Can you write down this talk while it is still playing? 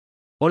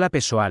Hola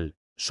pessoal,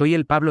 soy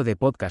el Pablo de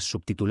Podcast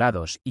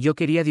Subtitulados y yo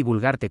quería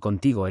divulgarte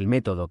contigo el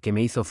método que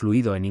me hizo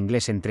fluido en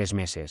inglés en 3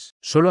 meses,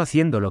 solo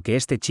haciendo lo que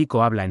este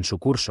chico habla en su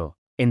curso.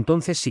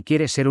 Entonces si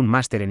quieres ser un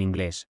máster en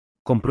inglés,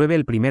 compruebe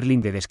el primer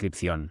link de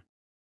descripción.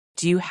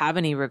 Do you have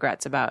any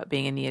regrets about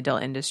being in the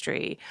adult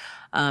industry?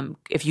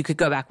 If you could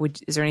go back,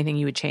 is there anything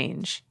you would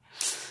change?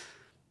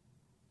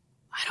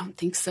 I don't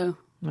think so.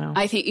 No.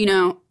 I think,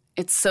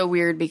 it's so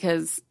weird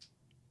because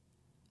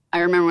I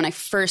remember when I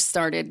first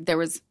started, there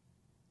was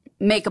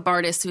makeup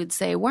artists who would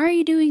say, why are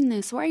you doing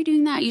this? Why are you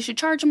doing that? You should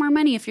charge more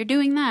money if you're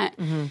doing that.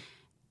 Mm-hmm.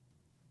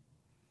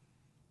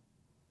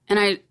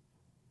 And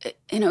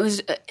it was,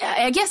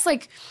 I guess,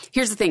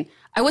 here's the thing.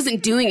 I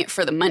wasn't doing it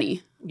for the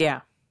money.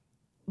 Yeah.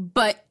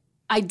 But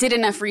I did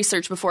enough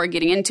research before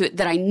getting into it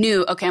that I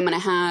knew, okay, I'm going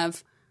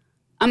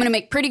to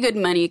make pretty good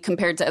money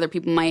compared to other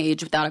people my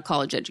age without a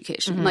college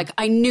education. Mm-hmm.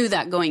 I knew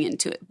that going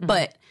into it. Mm-hmm.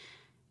 But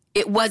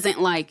it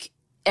wasn't like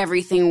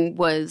everything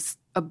was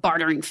a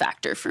bartering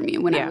factor for me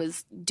when I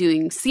was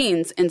doing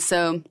scenes. And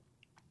so it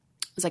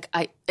was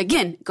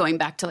again, going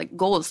back to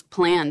goals,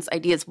 plans,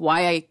 ideas,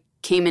 why I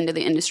came into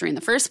the industry in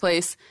the first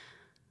place,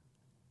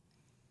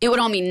 it would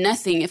all mean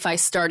nothing if I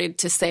started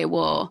to say,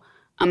 well,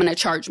 I'm going to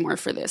charge more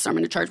for this, or I'm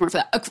going to charge more for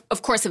that.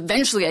 Of course,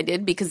 eventually I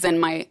did, because then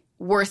my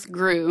worth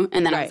grew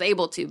and then I was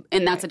able to,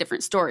 and that's a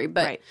different story.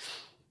 But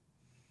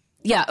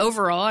yeah,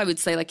 overall, I would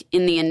say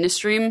in the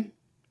industry,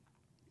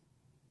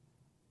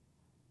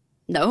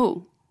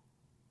 no.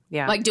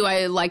 Yeah. Do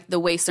I like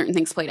the way certain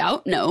things played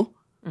out? No.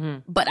 Mm-hmm.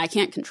 But I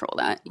can't control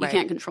that. You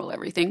can't control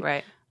everything.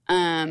 Right.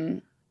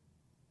 No.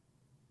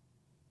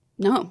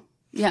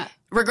 Yeah.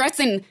 Regrets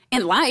in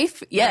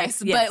life,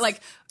 yes. Yes. But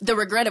the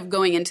regret of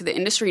going into the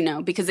industry,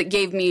 no. Because it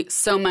gave me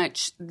so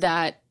much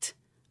that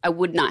I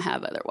would not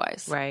have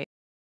otherwise. Right.